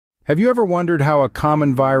Have you ever wondered how a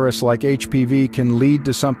common virus like HPV can lead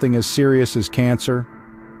to something as serious as cancer?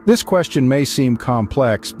 This question may seem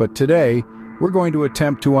complex, but today, we're going to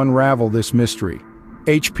attempt to unravel this mystery.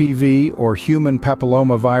 HPV, or human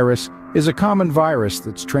papillomavirus, is a common virus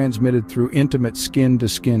that's transmitted through intimate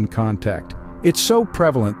skin-to-skin contact. It's so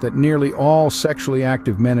prevalent that nearly all sexually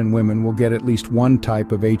active men and women will get at least one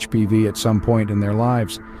type of HPV at some point in their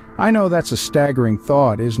lives. I know that's a staggering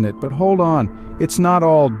thought, isn't it? But hold on, it's not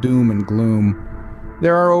all doom and gloom.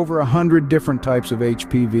 There are over 100 different types of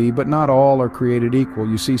HPV, but not all are created equal.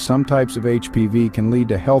 You see, some types of HPV can lead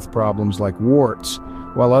to health problems like warts,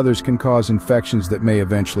 while others can cause infections that may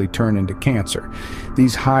eventually turn into cancer.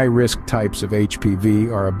 These high-risk types of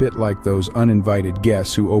HPV are a bit like those uninvited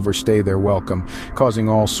guests who overstay their welcome, causing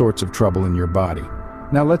all sorts of trouble in your body.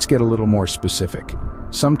 Now let's get a little more specific.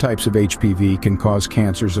 Some types of HPV can cause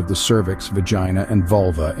cancers of the cervix, vagina, and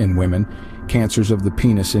vulva in women, cancers of the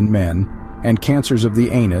penis in men, and cancers of the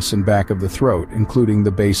anus and back of the throat, including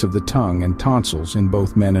the base of the tongue and tonsils in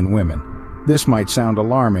both men and women. This might sound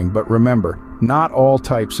alarming, but remember, not all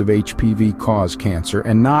types of HPV cause cancer,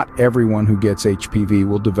 and not everyone who gets HPV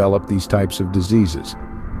will develop these types of diseases.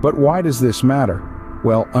 But why does this matter?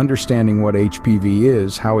 Well, understanding what HPV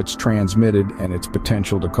is, how it's transmitted, and its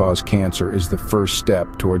potential to cause cancer is the first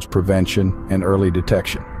step towards prevention and early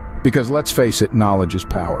detection. Because let's face it, knowledge is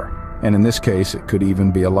power. And in this case, it could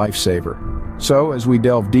even be a lifesaver. So, as we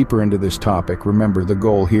delve deeper into this topic, remember the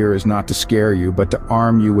goal here is not to scare you, but to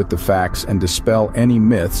arm you with the facts and dispel any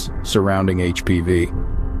myths surrounding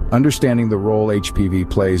HPV. Understanding the role HPV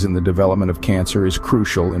plays in the development of cancer is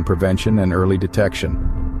crucial in prevention and early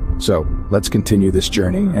detection. So, let's continue this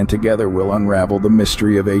journey, and together we'll unravel the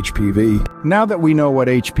mystery of HPV. Now that we know what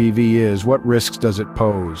HPV is, what risks does it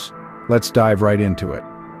pose? Let's dive right into it.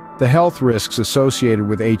 The health risks associated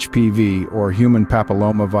with HPV, or human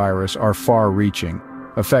papillomavirus, are far-reaching,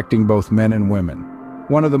 affecting both men and women.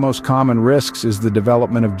 One of the most common risks is the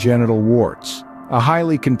development of genital warts, a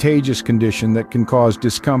highly contagious condition that can cause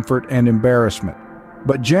discomfort and embarrassment.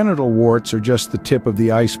 But genital warts are just the tip of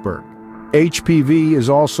the iceberg. HPV is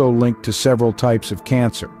also linked to several types of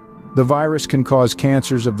cancer. The virus can cause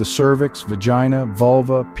cancers of the cervix, vagina,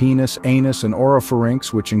 vulva, penis, anus, and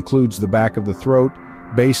oropharynx, which includes the back of the throat,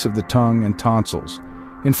 base of the tongue, and tonsils.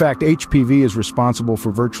 In fact, HPV is responsible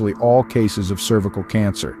for virtually all cases of cervical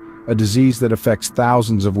cancer, a disease that affects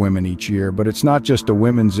thousands of women each year. But it's not just a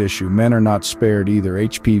women's issue. Men are not spared either.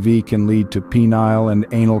 HPV can lead to penile and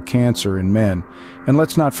anal cancer in men. And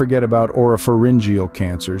let's not forget about oropharyngeal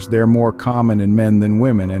cancers. They're more common in men than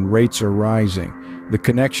women, and rates are rising. The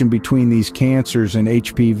connection between these cancers and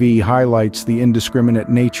HPV highlights the indiscriminate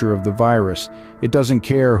nature of the virus. It doesn't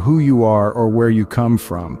care who you are or where you come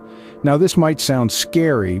from. Now, this might sound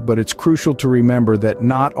scary, but it's crucial to remember that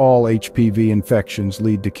not all HPV infections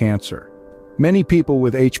lead to cancer. Many people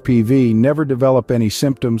with HPV never develop any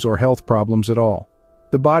symptoms or health problems at all.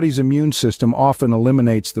 The body's immune system often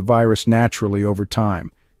eliminates the virus naturally over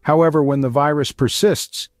time. However, when the virus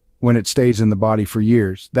persists, when it stays in the body for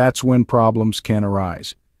years, that's when problems can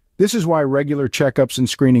arise. This is why regular checkups and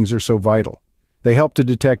screenings are so vital. They help to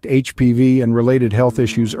detect HPV and related health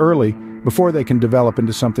issues early before they can develop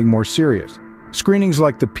into something more serious. Screenings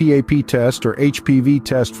like the PAP test or HPV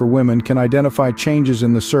test for women can identify changes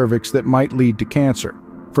in the cervix that might lead to cancer.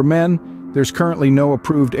 For men, there's currently no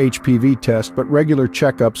approved HPV test, but regular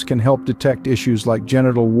checkups can help detect issues like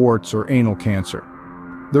genital warts or anal cancer.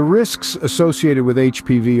 The risks associated with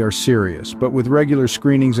HPV are serious, but with regular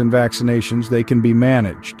screenings and vaccinations, they can be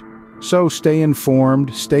managed. So stay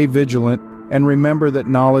informed, stay vigilant, and remember that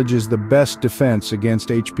knowledge is the best defense against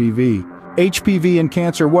HPV. HPV and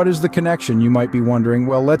cancer, what is the connection, you might be wondering?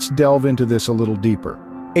 Well, let's delve into this a little deeper.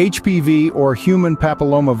 HPV, or human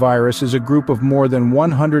papillomavirus, is a group of more than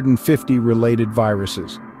 150 related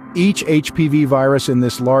viruses. Each HPV virus in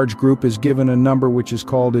this large group is given a number which is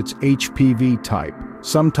called its HPV type.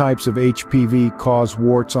 Some types of HPV cause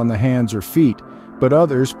warts on the hands or feet, but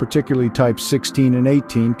others, particularly types 16 and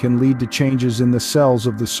 18, can lead to changes in the cells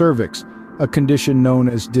of the cervix, a condition known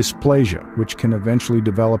as dysplasia, which can eventually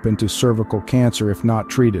develop into cervical cancer if not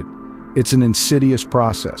treated. It's an insidious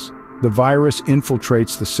process. The virus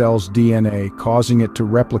infiltrates the cell's DNA, causing it to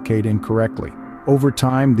replicate incorrectly. Over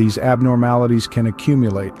time, these abnormalities can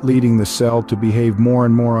accumulate, leading the cell to behave more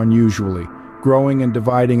and more unusually, growing and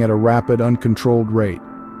dividing at a rapid, uncontrolled rate.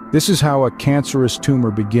 This is how a cancerous tumor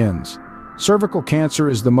begins. Cervical cancer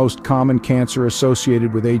is the most common cancer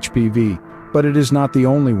associated with HPV, but it is not the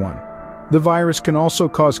only one. The virus can also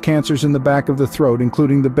cause cancers in the back of the throat,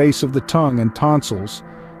 including the base of the tongue and tonsils,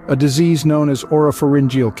 a disease known as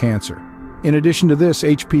oropharyngeal cancer. In addition to this,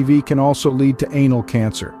 HPV can also lead to anal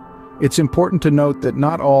cancer. It's important to note that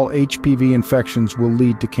not all HPV infections will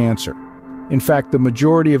lead to cancer. In fact, the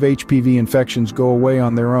majority of HPV infections go away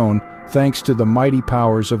on their own thanks to the mighty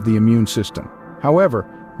powers of the immune system.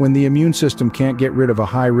 However, when the immune system can't get rid of a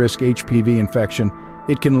high-risk HPV infection,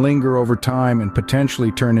 it can linger over time and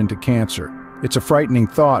potentially turn into cancer. It's a frightening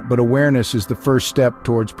thought, but awareness is the first step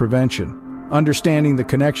towards prevention. Understanding the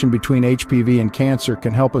connection between HPV and cancer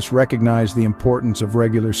can help us recognize the importance of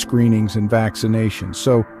regular screenings and vaccinations.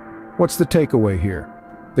 So, what's the takeaway here?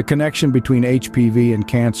 The connection between HPV and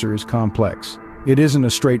cancer is complex. It isn't a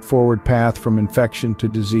straightforward path from infection to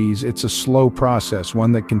disease. It's a slow process,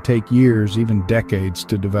 one that can take years, even decades,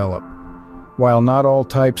 to develop. While not all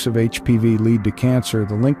types of HPV lead to cancer,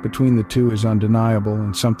 the link between the two is undeniable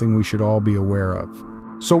and something we should all be aware of.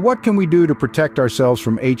 So what can we do to protect ourselves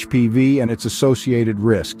from HPV and its associated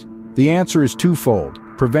risks? The answer is twofold: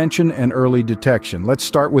 prevention and early detection. Let's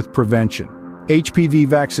start with prevention. HPV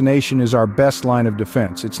vaccination is our best line of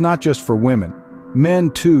defense. It's not just for women.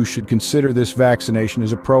 Men, too, should consider this vaccination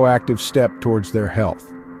as a proactive step towards their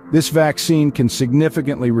health. This vaccine can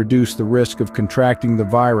significantly reduce the risk of contracting the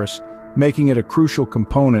virus, making it a crucial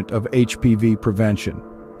component of HPV prevention.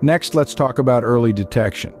 Next, let's talk about early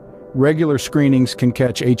detection. Regular screenings can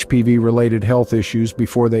catch HPV-related health issues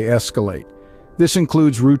before they escalate. This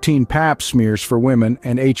includes routine Pap smears for women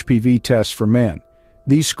and HPV tests for men.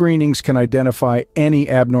 These screenings can identify any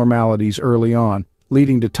abnormalities early on,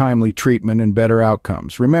 leading to timely treatment and better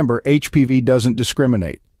outcomes. Remember, HPV doesn't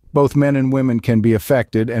discriminate. Both men and women can be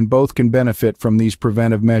affected, and both can benefit from these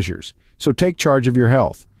preventive measures. So take charge of your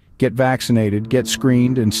health. Get vaccinated, get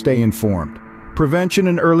screened, and stay informed. Prevention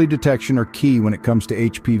and early detection are key when it comes to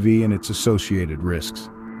HPV and its associated risks.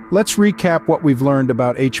 Let's recap what we've learned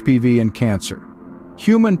about HPV and cancer.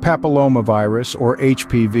 Human papillomavirus, or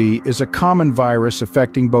HPV, is a common virus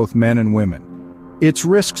affecting both men and women. Its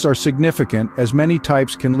risks are significant, as many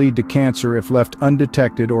types can lead to cancer if left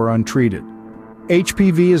undetected or untreated.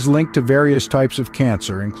 HPV is linked to various types of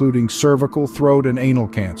cancer, including cervical, throat, and anal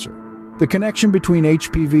cancer. The connection between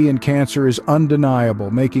HPV and cancer is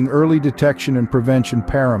undeniable, making early detection and prevention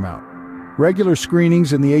paramount. Regular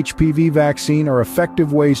screenings and the HPV vaccine are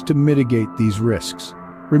effective ways to mitigate these risks.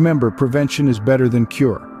 Remember, prevention is better than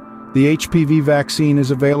cure. The HPV vaccine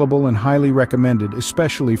is available and highly recommended,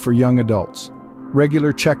 especially for young adults.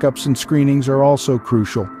 Regular checkups and screenings are also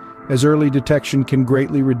crucial, as early detection can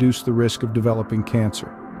greatly reduce the risk of developing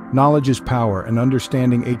cancer. Knowledge is power, and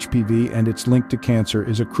understanding HPV and its link to cancer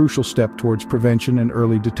is a crucial step towards prevention and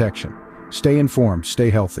early detection. Stay informed, stay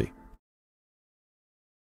healthy.